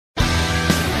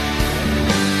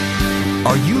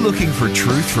Are you looking for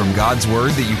truth from God's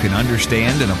Word that you can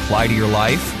understand and apply to your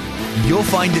life? You'll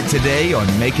find it today on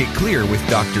Make It Clear with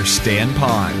Dr. Stan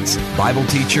Ponz, Bible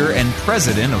teacher and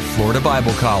president of Florida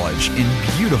Bible College in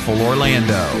beautiful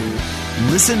Orlando.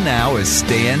 Listen now as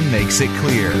Stan makes it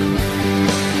clear.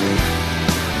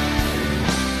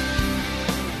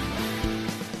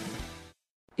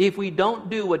 If we don't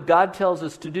do what God tells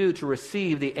us to do to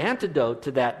receive the antidote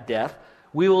to that death,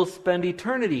 we will spend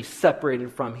eternity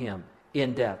separated from Him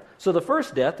in death. So the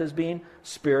first death is being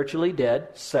spiritually dead,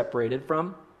 separated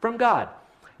from God.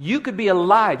 You could be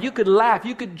alive, you could laugh,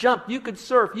 you could jump, you could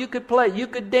surf, you could play, you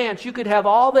could dance, you could have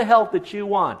all the health that you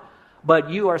want, but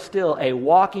you are still a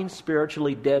walking,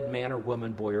 spiritually dead man or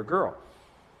woman, boy or girl.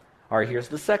 All right, here's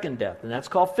the second death, and that's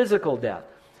called physical death.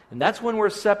 And that's when we're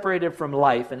separated from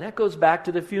life, and that goes back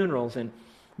to the funerals. And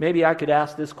maybe I could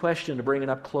ask this question to bring it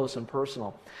up close and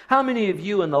personal. How many of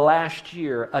you in the last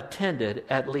year attended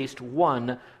at least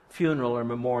one funeral or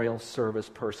memorial service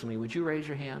personally? Would you raise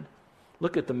your hand?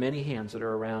 Look at the many hands that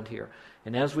are around here.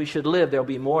 And as we should live, there'll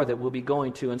be more that we'll be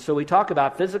going to. And so we talk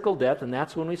about physical death, and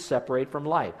that's when we separate from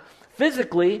life.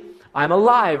 Physically, I'm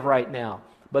alive right now.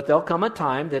 But there'll come a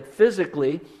time that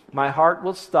physically my heart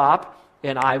will stop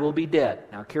and I will be dead.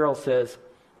 Now, Carol says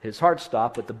his heart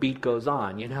stopped, but the beat goes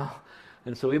on, you know.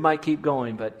 And so we might keep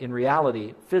going, but in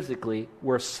reality, physically,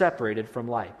 we're separated from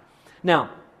life. Now,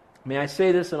 may I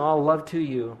say this in all love to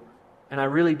you, and I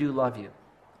really do love you.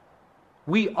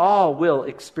 We all will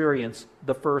experience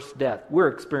the first death. We're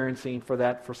experiencing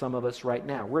for some of us right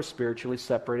now. We're spiritually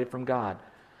separated from God.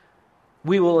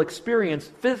 We will experience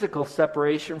physical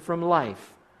separation from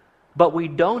life. But we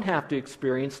don't have to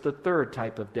experience the third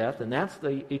type of death, and that's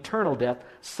the eternal death,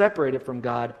 separated from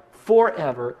God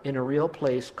forever in a real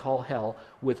place called hell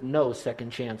with no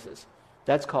second chances.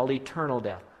 That's called eternal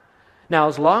death. Now,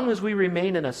 as long as we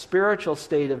remain in a spiritual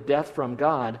state of death from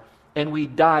God, and we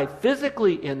die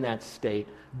physically in that state,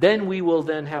 then we will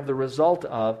then have the result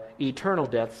of eternal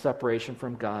death, separation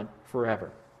from God forever.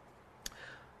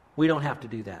 We don't have to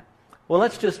do that. Well,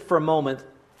 let's just for a moment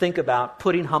think about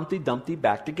putting Humpty Dumpty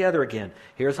back together again.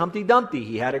 Here's Humpty Dumpty.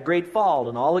 He had a great fall,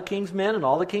 and all the king's men and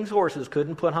all the king's horses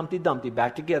couldn't put Humpty Dumpty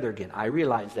back together again. I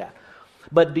realize that.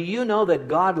 But do you know that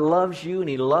God loves you, and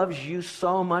He loves you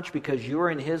so much because you're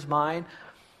in His mind?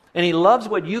 And He loves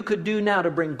what you could do now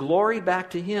to bring glory back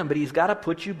to Him, but He's got to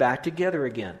put you back together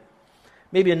again.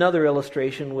 Maybe another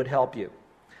illustration would help you.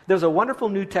 There's a wonderful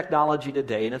new technology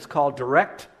today, and it's called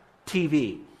Direct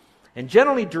TV. And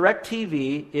generally, Direct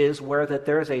TV is where that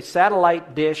there's a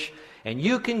satellite dish, and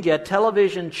you can get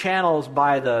television channels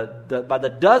by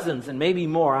the dozens and maybe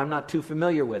more. I'm not too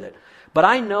familiar with it. But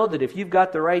I know that if you've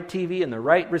got the right TV and the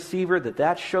right receiver,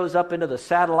 that shows up into the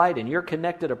satellite and you're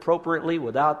connected appropriately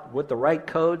with the right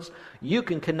codes, you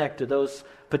can connect to those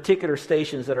particular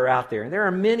stations that are out there. And there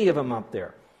are many of them up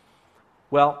there.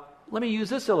 Well, let me use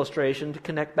this illustration to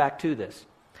connect back to this.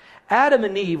 Adam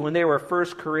and Eve, when they were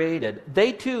first created,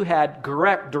 they too had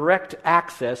direct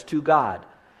access to God.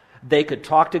 They could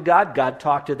talk to God. God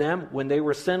talked to them. When they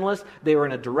were sinless, they were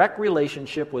in a direct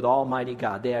relationship with Almighty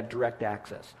God. They had direct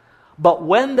access. But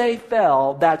when they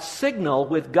fell, that signal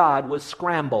with God was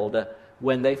scrambled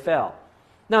when they fell.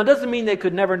 Now, it doesn't mean they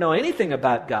could never know anything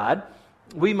about God.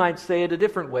 We might say it a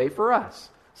different way for us.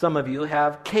 Some of you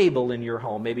have cable in your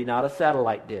home, maybe not a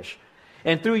satellite dish.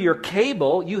 And through your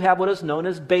cable, you have what is known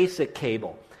as basic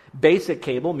cable. Basic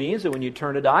cable means that when you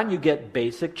turn it on, you get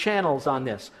basic channels on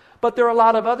this. But there are a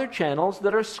lot of other channels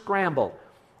that are scrambled.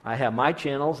 I have my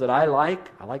channels that I like.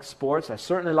 I like sports. I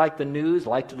certainly like the news. I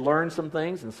like to learn some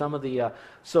things and some of the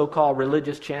so-called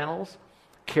religious channels.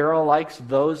 Carol likes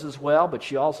those as well, but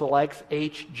she also likes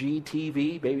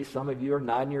HGTV. Maybe some of you are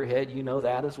nodding your head. You know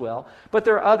that as well. But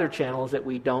there are other channels that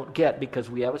we don't get because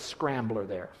we have a scrambler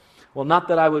there. Well, not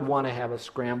that I would want to have a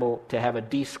scramble, to have a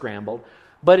descrambled,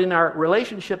 but in our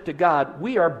relationship to God,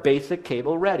 we are basic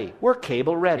cable ready. We're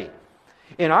cable ready.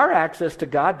 In our access to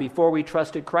God before we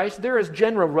trusted Christ, there is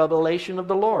general revelation of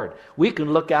the Lord. We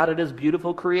can look out at His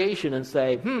beautiful creation and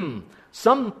say,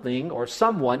 something or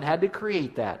someone had to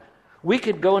create that. We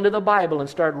could go into the Bible and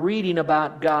start reading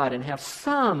about God and have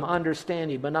some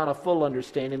understanding, but not a full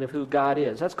understanding of who God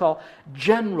is. That's called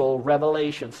general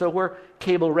revelation. So we're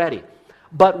cable ready.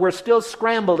 But we're still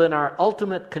scrambled in our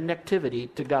ultimate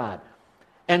connectivity to God.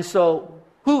 And so,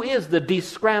 who is the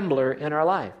descrambler in our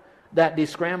life? That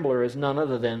descrambler is none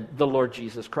other than the Lord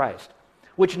Jesus Christ.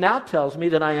 Which now tells me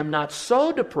that I am not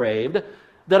so depraved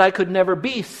that I could never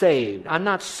be saved. I'm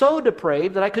not so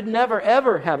depraved that I could never,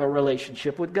 ever have a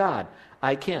relationship with God.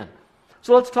 I can.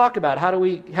 So let's talk about how do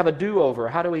we have a do-over?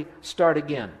 How do we start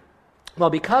again? Well,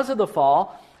 because of the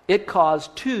fall, it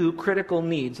caused two critical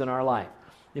needs in our life.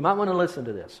 You might want to listen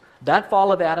to this. That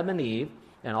fall of Adam and Eve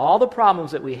and all the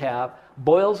problems that we have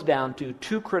boils down to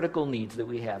two critical needs that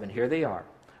we have, and here they are.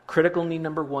 Critical need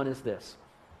number one is this.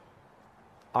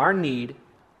 Our need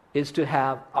is to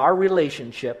have our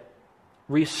relationship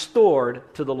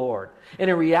restored to the Lord. And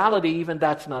in reality, even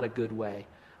that's not a good way.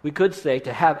 We could say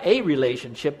to have a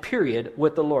relationship, period,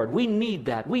 with the Lord. We need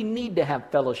that. We need to have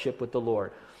fellowship with the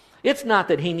Lord. It's not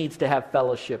that He needs to have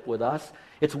fellowship with us.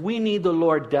 It's we need the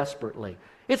Lord desperately.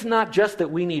 It's not just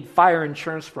that we need fire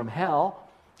insurance from hell.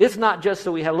 It's not just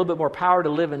so we have a little bit more power to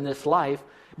live in this life,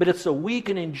 but it's so we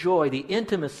can enjoy the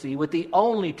intimacy with the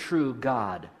only true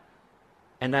God.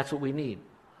 And that's what we need.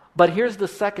 But here's the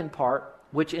second part,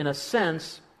 which in a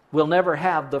sense will never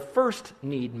have the first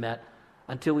need met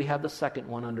until we have the second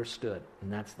one understood.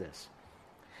 And that's this.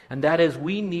 And that is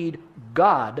we need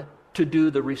God to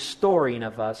do the restoring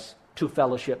of us to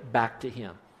fellowship back to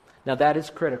Him. Now that is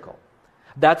critical.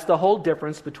 That's the whole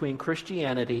difference between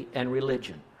Christianity and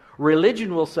religion.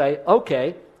 Religion will say,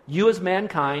 okay, you as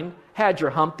mankind had your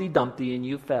Humpty Dumpty and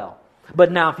you fell.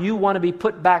 But now if you want to be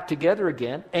put back together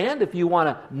again, and if you want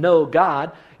to know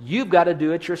God, you've got to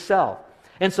do it yourself.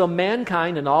 And so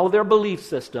mankind and all of their belief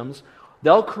systems,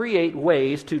 they'll create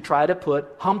ways to try to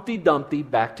put Humpty Dumpty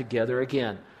back together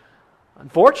again.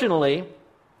 Unfortunately,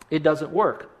 it doesn't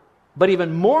work. But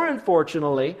even more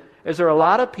unfortunately, is there a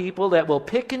lot of people that will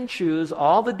pick and choose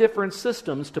all the different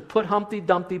systems to put Humpty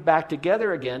Dumpty back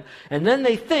together again, and then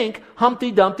they think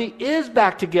Humpty Dumpty is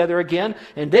back together again,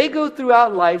 and they go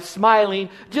throughout life smiling,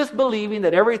 just believing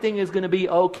that everything is going to be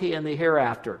okay in the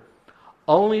hereafter,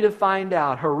 only to find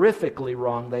out horrifically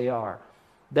wrong they are,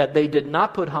 that they did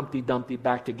not put Humpty Dumpty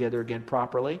back together again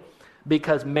properly,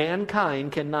 because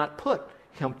mankind cannot put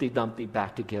Humpty Dumpty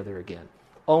back together again.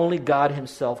 Only God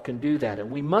Himself can do that, and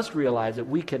we must realize that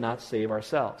we cannot save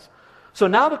ourselves. So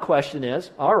now the question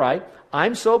is, all right,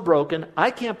 I'm so broken,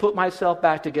 I can't put myself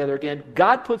back together again.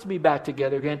 God puts me back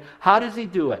together again. How does He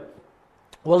do it?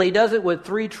 Well, He does it with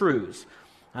three truths,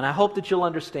 and I hope that you'll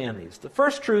understand these. The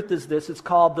first truth is this. It's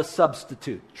called the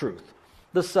substitute truth.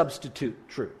 The substitute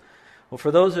truth. Well,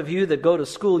 for those of you that go to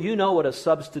school, you know what a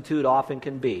substitute often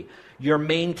can be. Your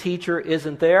main teacher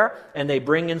isn't there, and they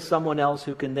bring in someone else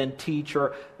who can then teach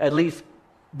or at least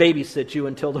babysit you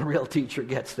until the real teacher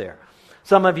gets there.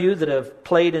 Some of you that have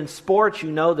played in sports,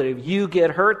 you know that if you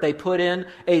get hurt, they put in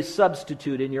a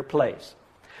substitute in your place.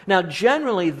 Now,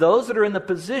 generally, those that are in the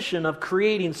position of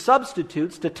creating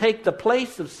substitutes to take the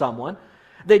place of someone,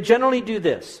 they generally do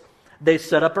this. They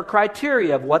set up a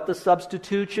criteria of what the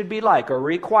substitute should be like, or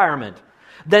requirement.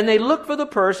 Then they look for the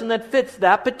person that fits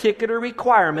that particular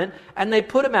requirement, and they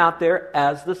put him out there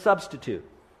as the substitute.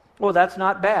 Well, that's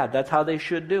not bad. That's how they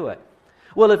should do it.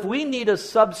 Well, if we need a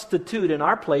substitute in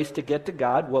our place to get to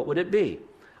God, what would it be?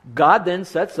 God then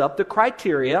sets up the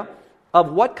criteria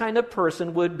of what kind of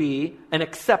person would be an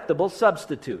acceptable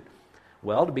substitute.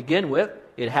 Well, to begin with,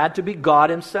 it had to be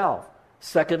God Himself.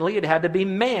 Secondly, it had to be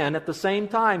man at the same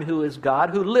time who is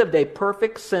God, who lived a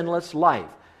perfect, sinless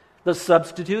life. The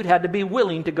substitute had to be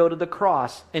willing to go to the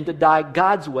cross and to die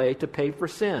God's way to pay for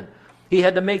sin. He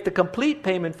had to make the complete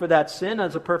payment for that sin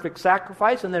as a perfect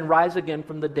sacrifice and then rise again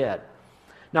from the dead.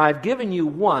 Now, I've given you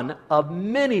one of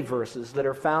many verses that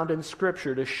are found in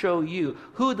Scripture to show you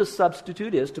who the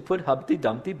substitute is to put Humpty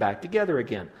Dumpty back together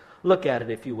again. Look at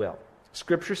it, if you will.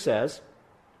 Scripture says,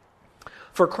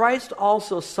 "For Christ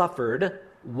also suffered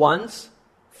once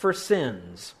for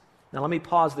sins." Now, let me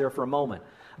pause there for a moment.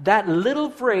 That little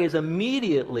phrase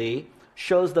immediately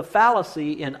shows the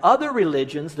fallacy in other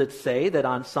religions that say that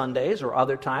on Sundays or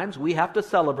other times we have to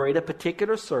celebrate a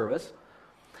particular service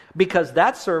because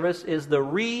that service is the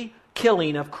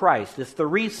re-killing of Christ. It's the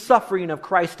re-suffering of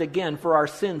Christ again for our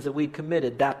sins that we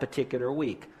committed that particular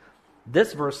week.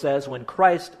 This verse says when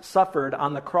Christ suffered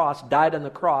on the cross, died on the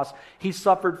cross, He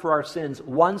suffered for our sins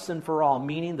once and for all,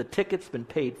 meaning the ticket's been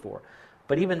paid for.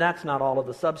 But even that's not all of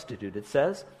the substitute. It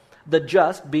says, the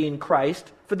just being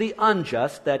Christ for the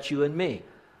unjust, that's you and me.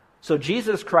 So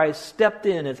Jesus Christ stepped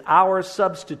in as our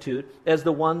substitute, as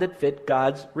the one that fit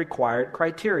God's required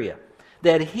criteria,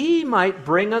 that He might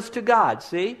bring us to God.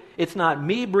 See, it's not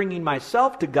me bringing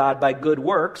myself to God by good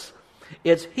works.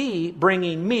 It's He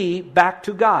bringing me back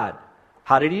to God.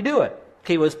 How did He do it?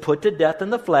 He was put to death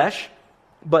in the flesh,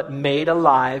 but made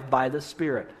alive by the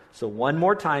Spirit. So one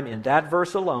more time, in that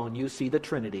verse alone, you see the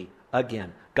Trinity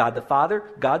again. God the Father,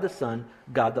 God the Son,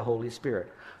 God the Holy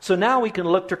Spirit. So now we can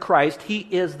look to Christ. He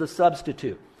is the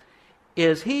substitute.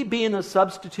 Is He being the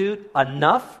substitute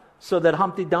enough so that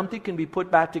Humpty Dumpty can be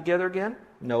put back together again?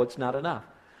 No, it's not enough.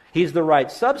 He's the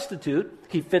right substitute.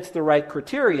 He fits the right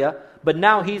criteria, but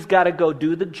now he's got to go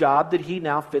do the job that he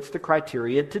now fits the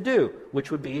criteria to do,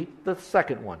 which would be the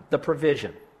second one, the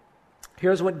provision.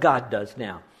 Here's what God does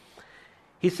now.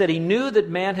 He said he knew that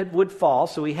man would fall,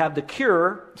 so we have the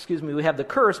curse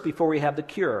before we have the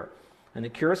cure. And the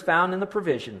cure is found in the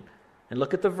provision. And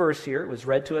look at the verse here. It was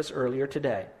read to us earlier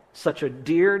today. Such a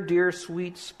dear, dear,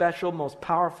 sweet, special, most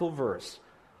powerful verse.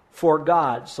 For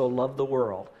God so loved the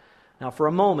world. Now for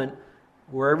a moment,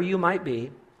 wherever you might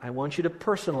be, I want you to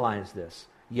personalize this.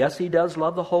 Yes, he does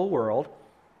love the whole world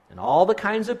and all the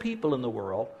kinds of people in the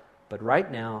world. But right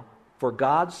now, for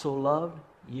God so loved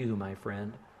you, my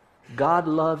friend. God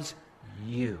loves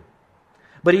you.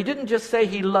 But he didn't just say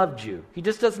he loved you. He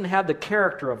just doesn't have the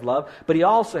character of love, but he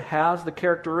also has the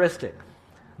characteristic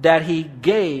that he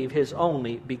gave his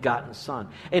only begotten Son.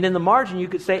 And in the margin you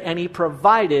could say, and he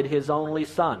provided his only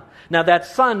Son. Now that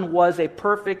Son was a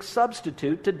perfect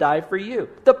substitute to die for you.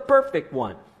 The perfect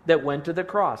one that went to the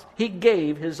cross. He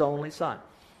gave his only Son.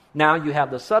 Now you have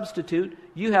the substitute,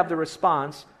 you have the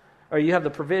response, or you have the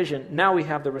provision, now we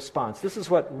have the response. This is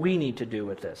what we need to do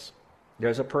with this.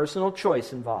 There's a personal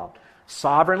choice involved.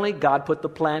 Sovereignly, God put the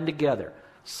plan together.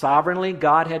 Sovereignly,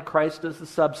 God had Christ as the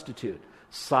substitute.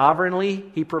 Sovereignly,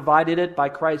 he provided it by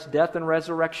Christ's death and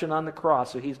resurrection on the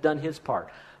cross, so he's done his part.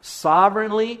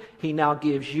 Sovereignly, he now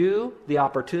gives you the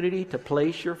opportunity to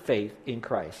place your faith in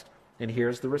Christ. And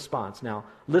here's the response. Now,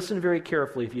 listen very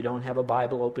carefully if you don't have a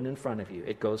Bible open in front of you.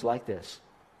 It goes like this.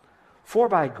 For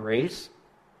by grace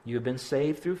you have been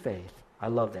saved through faith. I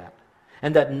love that.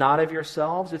 And that not of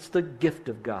yourselves, it's the gift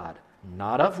of God,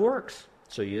 not of works.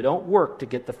 So you don't work to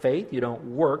get the faith, you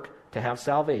don't work to have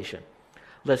salvation,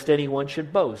 lest anyone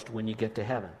should boast when you get to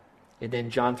heaven. And then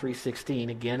John 3:16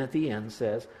 again at the end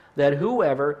says that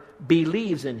whoever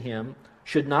believes in him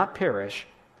should not perish,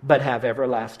 but have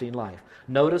everlasting life.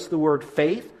 Notice the word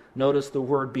faith, notice the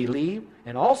word believe,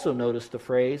 and also notice the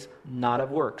phrase not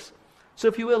of works. So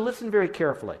if you will, listen very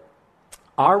carefully.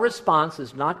 Our response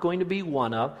is not going to be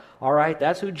one of, all right,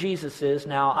 that's who Jesus is.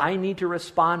 Now I need to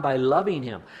respond by loving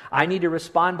him. I need to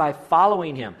respond by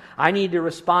following him. I need to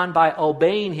respond by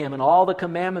obeying him and all the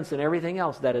commandments and everything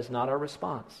else. That is not our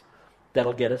response.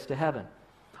 That'll get us to heaven.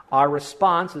 Our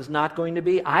response is not going to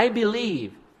be, I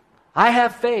believe, I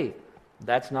have faith.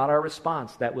 That's not our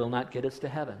response. That will not get us to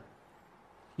heaven.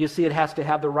 You see, it has to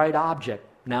have the right object.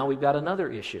 Now we've got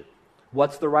another issue.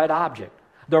 What's the right object?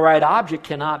 The right object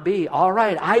cannot be, all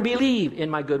right, I believe in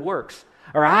my good works,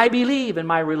 or I believe in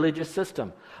my religious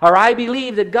system, or I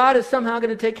believe that God is somehow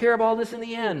going to take care of all this in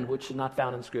the end, which is not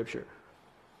found in Scripture.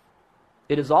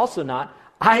 It is also not,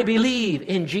 I believe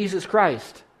in Jesus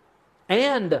Christ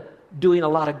and doing a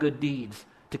lot of good deeds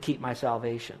to keep my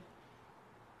salvation.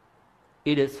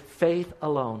 It is faith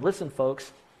alone. Listen,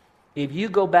 folks, if you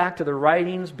go back to the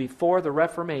writings before the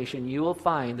Reformation, you will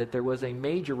find that there was a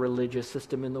major religious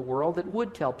system in the world that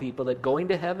would tell people that going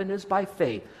to heaven is by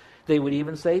faith. They would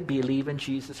even say, believe in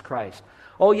Jesus Christ.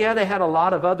 Oh yeah, they had a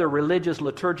lot of other religious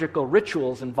liturgical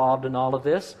rituals involved in all of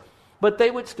this, but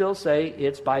they would still say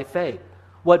it's by faith.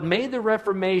 What made the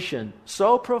Reformation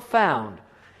so profound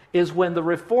is when the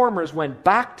Reformers went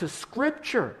back to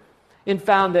Scripture and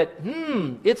found that,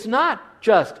 it's not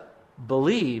just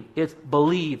believe, it's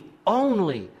believe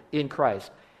only in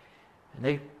Christ. And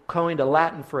they coined a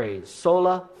Latin phrase,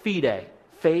 sola fide,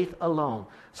 faith alone.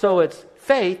 So it's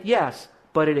faith, yes,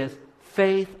 but it is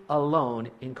faith alone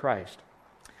in Christ.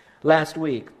 Last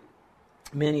week,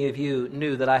 many of you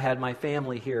knew that I had my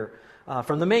family here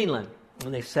from the mainland,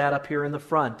 and they sat up here in the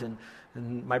front, and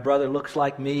my brother looks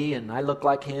like me, and I look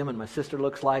like him, and my sister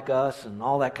looks like us, and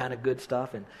all that kind of good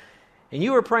stuff. And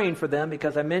you were praying for them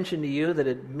because I mentioned to you that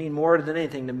it'd mean more than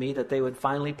anything to me that they would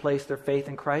finally place their faith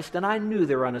in Christ. And I knew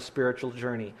they were on a spiritual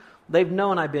journey. They've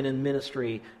known I've been in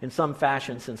ministry in some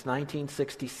fashion since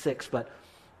 1966, but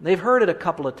they've heard it a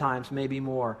couple of times, maybe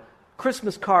more.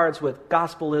 Christmas cards with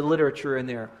gospel literature in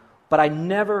there, but I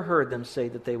never heard them say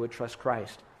that they would trust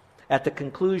Christ. At the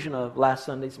conclusion of last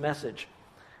Sunday's message,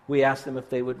 we asked them if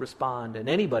they would respond, and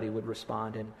anybody would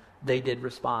respond, and they did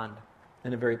respond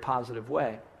in a very positive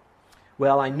way.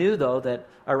 Well, I knew, though, that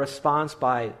a response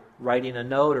by writing a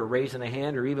note or raising a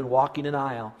hand or even walking an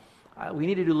aisle, we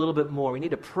need to do a little bit more. We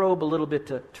need to probe a little bit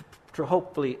to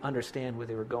hopefully understand where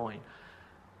they were going.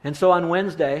 And so on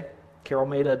Wednesday, Carol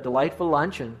made a delightful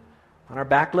lunch, and on our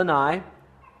back lanai,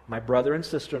 my brother and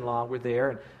sister-in-law were there,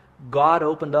 and God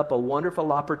opened up a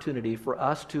wonderful opportunity for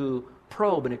us to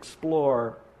probe and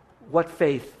explore what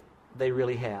faith they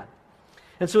really had.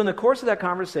 And so in the course of that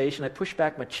conversation, I pushed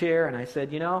back my chair and I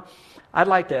said, I'd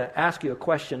like to ask you a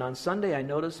question. On Sunday, I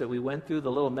noticed that we went through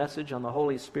the little message on the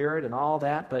Holy Spirit and all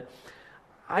that, but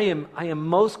I am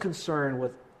most concerned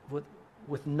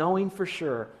with knowing for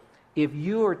sure, if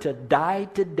you were to die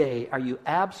today, are you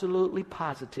absolutely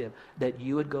positive that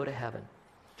you would go to heaven?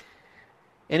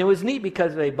 And it was neat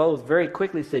because they both very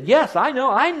quickly said, yes, I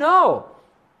know.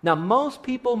 Now, most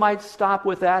people might stop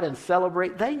with that and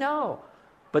celebrate. They know.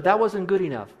 But that wasn't good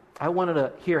enough. I wanted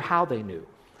to hear how they knew.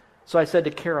 So I said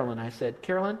to Carolyn,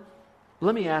 Carolyn,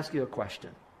 let me ask you a question.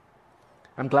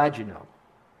 I'm glad you know.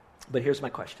 But here's my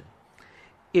question.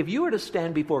 If you were to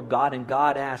stand before God and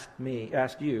God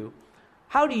asked you,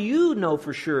 how do you know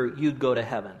for sure you'd go to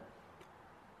heaven?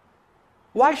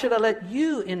 Why should I let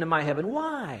you into my heaven?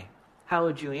 Why? How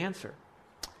would you answer?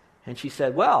 And she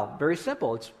said, well, very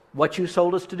simple. It's what you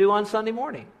told us to do on Sunday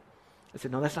morning. I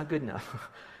said, no, that's not good enough.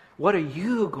 What are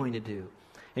you going to do?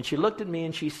 And she looked at me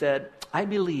and she said, I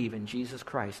believe in Jesus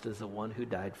Christ as the one who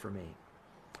died for me.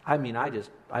 I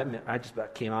just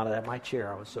about came out of my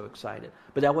chair. I was so excited.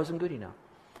 But that wasn't good enough.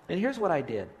 And here's what I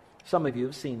did. Some of you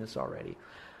have seen this already.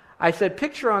 I said,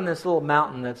 picture on this little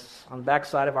mountain that's on the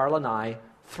backside of our lanai,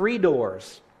 3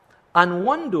 doors. On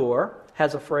one door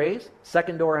has a phrase,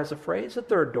 second door has a phrase, the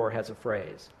third door has a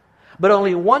phrase. But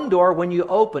only one door, when you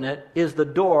open it, is the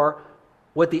door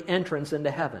with the entrance into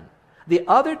heaven. The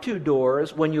other 2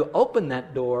 doors, when you open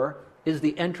that door, is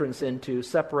the entrance into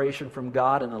separation from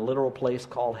God in a literal place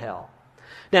called hell.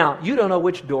 Now, you don't know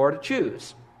which door to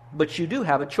choose, but you do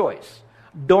have a choice.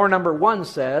 Door number 1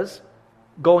 says,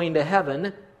 going to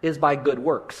heaven is by good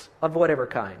works of whatever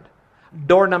kind.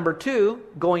 Door number 2,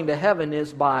 going to heaven,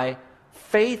 is by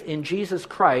faith in Jesus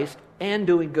Christ and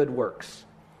doing good works.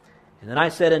 And then I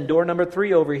said, and door number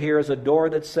 3 over here is a door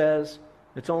that says,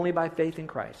 it's only by faith in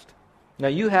Christ. Now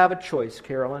you have a choice,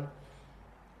 Carolyn.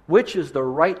 Which is the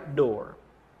right door?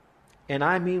 And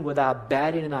I mean without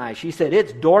batting an eye. She said,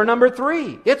 it's door number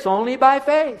 3. It's only by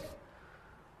faith.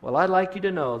 Well, I'd like you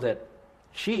to know that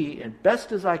she, and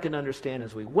best as I can understand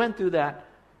as we went through that,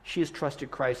 she has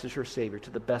trusted Christ as her Savior to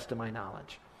the best of my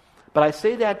knowledge. But I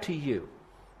say that to you.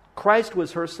 Christ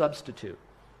was her substitute.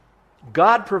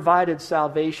 God provided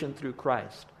salvation through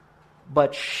Christ.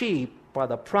 But she, by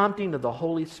the prompting of the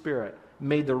Holy Spirit,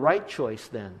 made the right choice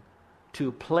then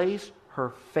to place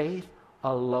her faith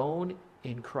alone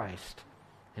in Christ.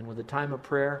 And with the time of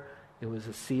prayer, it was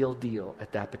a sealed deal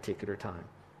at that particular time.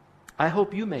 I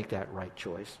hope you make that right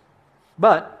choice.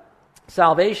 But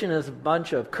salvation is a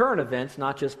bunch of current events,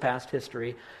 not just past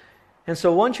history. And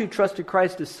so once you trusted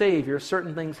Christ as Savior,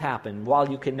 certain things happen. While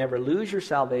you can never lose your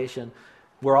salvation,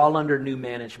 we're all under new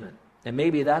management. And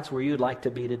maybe that's where you'd like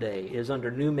to be today, is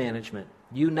under new management.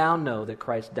 You now know that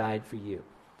Christ died for you.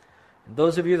 And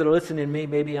those of you that are listening to me,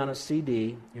 maybe on a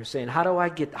CD, you're saying, how do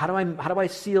I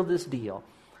seal this deal?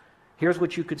 Here's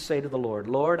what you could say to the Lord.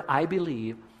 Lord, I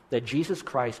believe that Jesus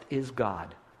Christ is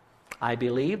God. I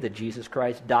believe that Jesus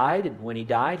Christ died, and when He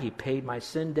died, He paid my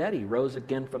sin debt. He rose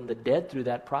again from the dead through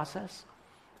that process.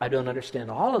 I don't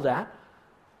understand all of that,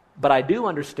 but I do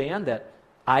understand that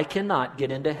I cannot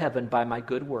get into heaven by my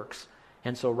good works.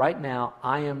 And so right now,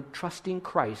 I am trusting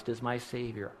Christ as my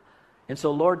Savior. And so,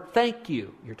 Lord, thank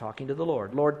you. You're talking to the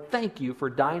Lord. Lord, thank you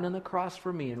for dying on the cross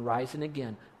for me and rising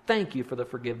again. Thank you for the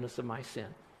forgiveness of my sin.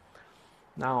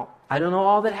 Now, I don't know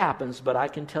all that happens, but I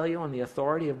can tell you on the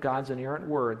authority of God's inerrant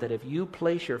word that if you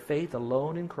place your faith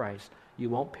alone in Christ, you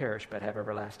won't perish but have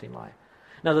everlasting life.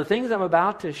 Now, the things I'm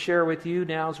about to share with you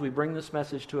now as we bring this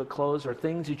message to a close are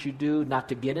things that you do not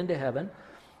to get into heaven.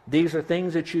 These are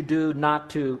things that you do not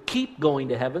to keep going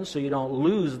to heaven so you don't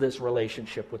lose this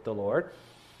relationship with the Lord.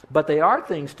 But they are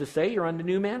things to say you're under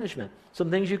new management.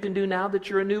 Some things you can do now that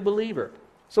you're a new believer.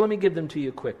 So let me give them to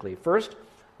you quickly. First,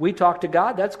 we talk to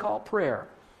God. That's called prayer.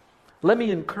 Let me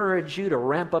encourage you to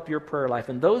ramp up your prayer life.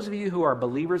 And those of you who are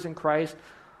believers in Christ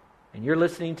and you're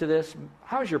listening to this,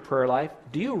 how's your prayer life?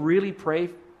 Do you really pray?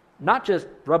 Not just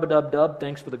rub-a-dub-dub,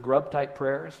 thanks for the grub type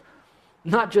prayers.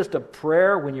 Not just a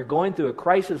prayer when you're going through a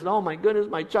crisis and, oh my goodness,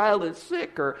 my child is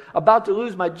sick or about to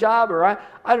lose my job or I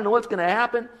don't know what's going to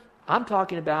happen. I'm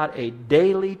talking about a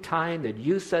daily time that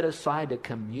you set aside to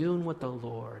commune with the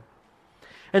Lord.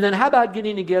 And then how about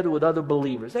getting together with other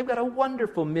believers? They've got a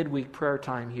wonderful midweek prayer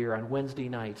time here on Wednesday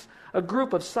nights. A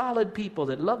group of solid people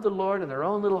that love the Lord in their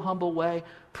own little humble way,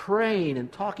 praying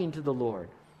and talking to the Lord.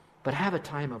 But have a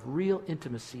time of real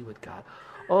intimacy with God.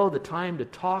 Oh, the time to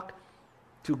talk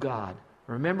to God.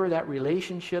 Remember that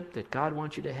relationship that God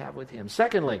wants you to have with Him.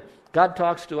 Secondly, God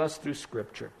talks to us through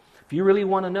Scripture. If you really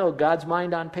want to know God's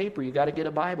mind on paper, you got to get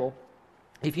a Bible.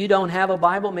 If you don't have a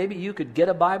Bible, maybe you could get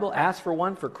a Bible, ask for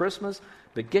one for Christmas,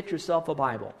 but get yourself a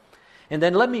Bible. And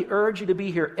then let me urge you to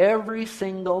be here every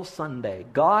single Sunday.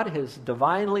 God has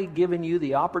divinely given you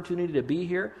the opportunity to be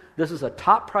here. This is a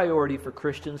top priority for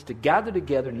Christians, to gather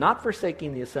together, not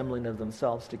forsaking the assembling of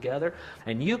themselves together.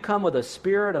 And you come with a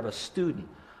spirit of a student,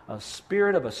 a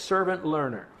spirit of a servant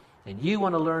learner. And you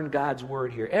want to learn God's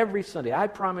Word here every Sunday. I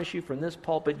promise you, from this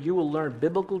pulpit, you will learn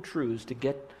biblical truths to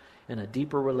get in a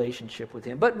deeper relationship with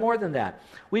Him. But more than that,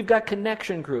 we've got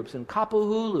connection groups in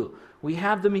Kapahulu. We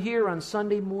have them here on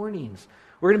Sunday mornings.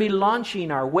 We're going to be launching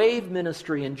our Wave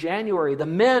ministry in January. The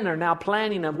men are now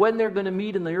planning of when they're going to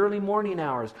meet in the early morning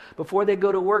hours before they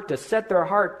go to work to set their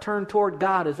heart turned toward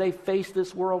God as they face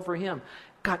this world for Him.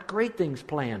 Got great things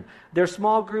planned. They're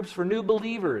small groups for new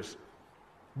believers,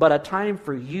 but a time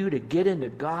for you to get into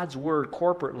God's Word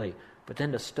corporately, but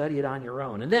then to study it on your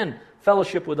own. And then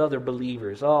fellowship with other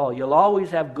believers. Oh, you'll always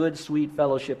have good, sweet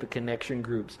fellowship at connection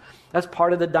groups. That's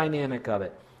part of the dynamic of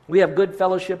it. We have good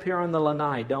fellowship here on the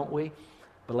Lanai, don't we?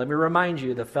 But let me remind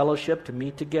you, the fellowship to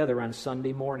meet together on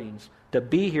Sunday mornings, to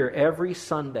be here every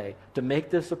Sunday, to make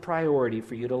this a priority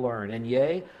for you to learn. And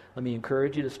yea, let me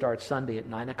encourage you to start Sunday at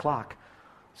 9 o'clock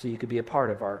so you could be a part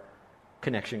of our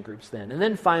connection groups then. And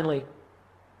then finally,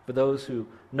 for those who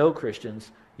know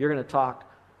Christians, you're going to talk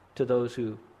to those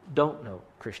who don't know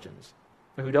Christians,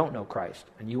 or who don't know Christ,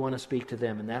 and you want to speak to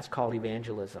them, and that's called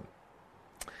evangelism.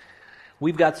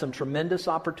 We've got some tremendous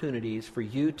opportunities for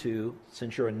you to,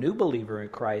 since you're a new believer in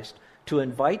Christ, to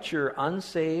invite your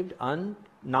unsaved,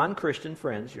 non-Christian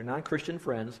friends, your non-Christian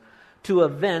friends, to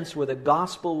events where the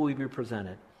gospel will be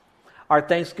presented. Our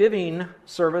Thanksgiving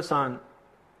service on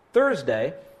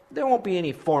Thursday, there won't be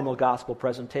any formal gospel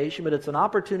presentation, but it's an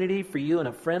opportunity for you in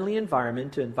a friendly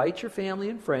environment to invite your family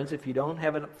and friends, if you don't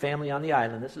have a family on the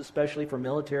island, this is especially for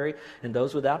military and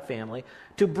those without family,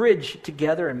 to bridge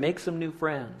together and make some new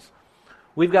friends.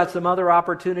 We've got some other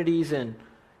opportunities in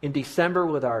December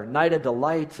with our Night of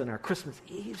Delights and our Christmas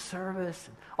Eve service.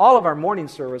 All of our morning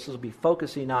services will be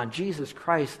focusing on Jesus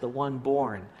Christ, the one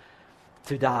born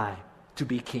to die, to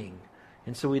be king.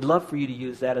 And so we'd love for you to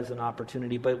use that as an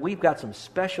opportunity. But we've got some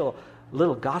special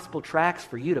little gospel tracts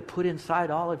for you to put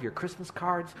inside all of your Christmas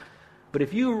cards. But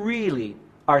if you really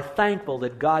are thankful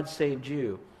that God saved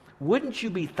you, wouldn't you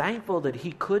be thankful that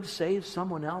He could save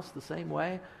someone else the same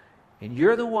way? And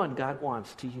you're the one God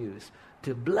wants to use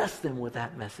to bless them with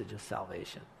that message of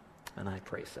salvation. And I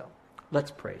pray so.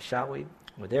 Let's pray, shall we?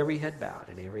 With every head bowed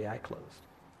and every eye closed.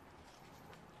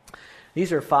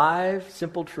 These are 5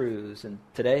 simple truths, and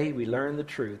today we learn the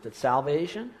truth that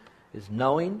salvation is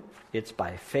knowing it's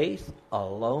by faith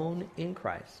alone in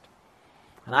Christ.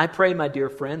 And I pray, my dear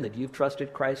friend, that you've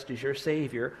trusted Christ as your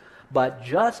Savior, but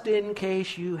just in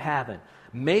case you haven't,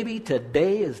 maybe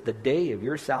today is the day of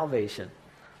your salvation.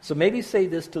 So maybe say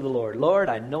this to the Lord: Lord,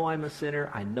 I know I'm a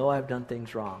sinner. I know I've done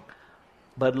things wrong.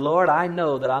 But Lord, I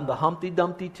know that I'm the Humpty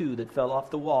Dumpty 2 that fell off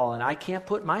the wall, and I can't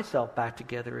put myself back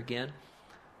together again.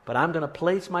 But I'm going to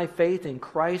place my faith in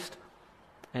Christ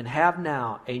and have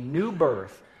now a new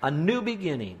birth, a new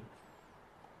beginning,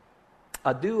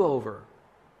 a do-over,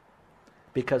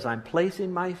 because I'm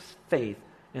placing my faith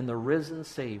in the risen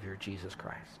Savior, Jesus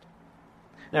Christ.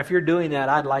 Now, if you're doing that,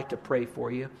 I'd like to pray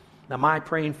for you. Now, my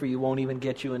praying for you won't even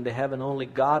get you into heaven. Only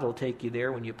God will take you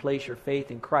there when you place your faith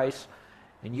in Christ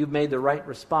and you've made the right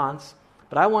response.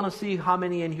 But I want to see how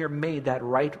many in here made that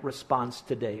right response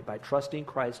today by trusting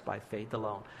Christ by faith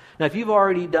alone. Now, if you've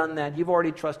already done that, you've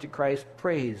already trusted Christ,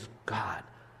 praise God.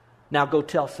 Now go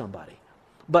tell somebody.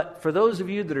 But for those of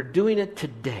you that are doing it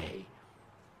today,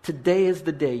 today is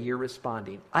the day you're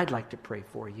responding. I'd like to pray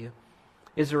for you.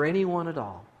 Is there anyone at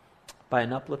all, by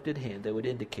an uplifted hand, that would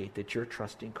indicate that you're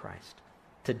trusting Christ?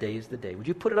 Today is the day. Would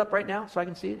you put it up right now so I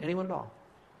can see it? Anyone at all?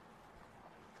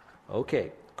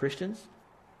 Okay, Christians,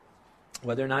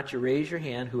 whether or not you raise your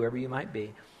hand, whoever you might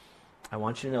be, I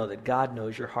want you to know that God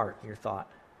knows your heart and your thought.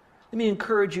 Let me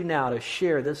encourage you now to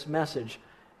share this message,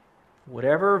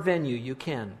 whatever venue you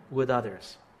can, with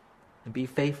others, and be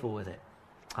faithful with it.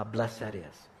 How blessed that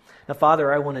is. Now,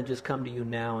 Father, I want to just come to you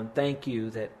now and thank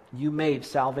you that you made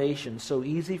salvation so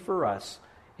easy for us.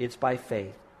 It's by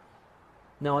faith.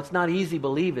 No, it's not easy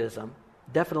believism.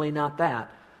 Definitely not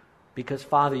that. Because,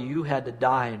 Father, you had to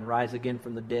die and rise again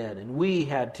from the dead. And we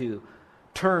had to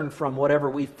turn from whatever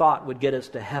we thought would get us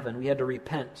to heaven. We had to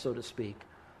repent, so to speak.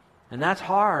 And that's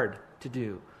hard to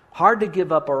do. Hard to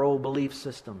give up our old belief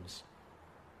systems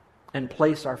and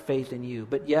place our faith in you.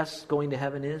 But yes, going to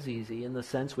heaven is easy in the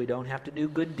sense we don't have to do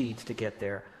good deeds to get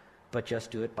there, but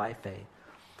just do it by faith.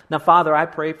 Now, Father, I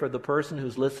pray for the person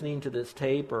who's listening to this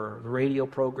tape or the radio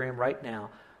program right now,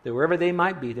 that wherever they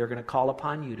might be, they're going to call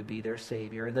upon you to be their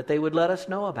Savior, and that they would let us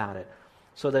know about it,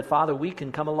 so that, Father, we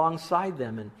can come alongside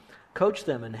them and coach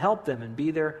them and help them and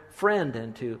be their friend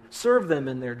and to serve them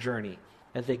in their journey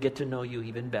as they get to know you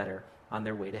even better on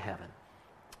their way to heaven.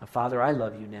 Father, I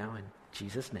love you now. In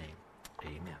Jesus' name,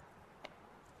 amen.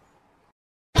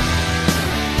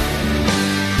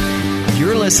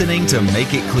 You're listening to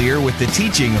Make It Clear with the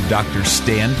teaching of Dr.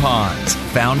 Stan Ponz,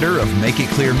 founder of Make It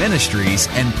Clear Ministries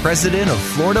and president of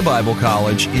Florida Bible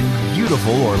College in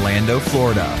beautiful Orlando,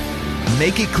 Florida.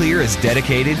 Make It Clear is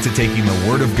dedicated to taking the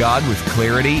Word of God with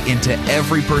clarity into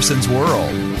every person's world.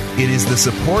 It is the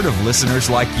support of listeners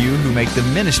like you who make the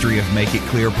ministry of Make It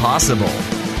Clear possible.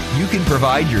 You can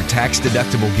provide your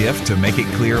tax-deductible gift to Make It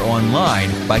Clear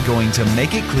online by going to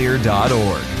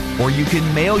makeitclear.org. Or you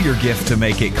can mail your gift to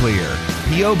Make It Clear,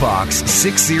 P.O. Box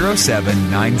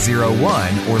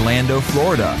 607901, Orlando,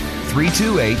 Florida,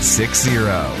 32860.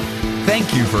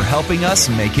 Thank you for helping us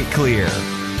make it clear.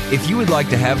 If you would like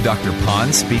to have Dr.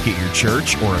 Ponz speak at your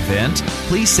church or event,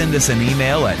 please send us an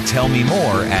email at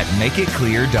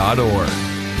tellmemore@makeitclear.org.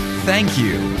 Thank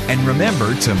you, and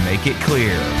remember to make it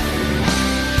clear.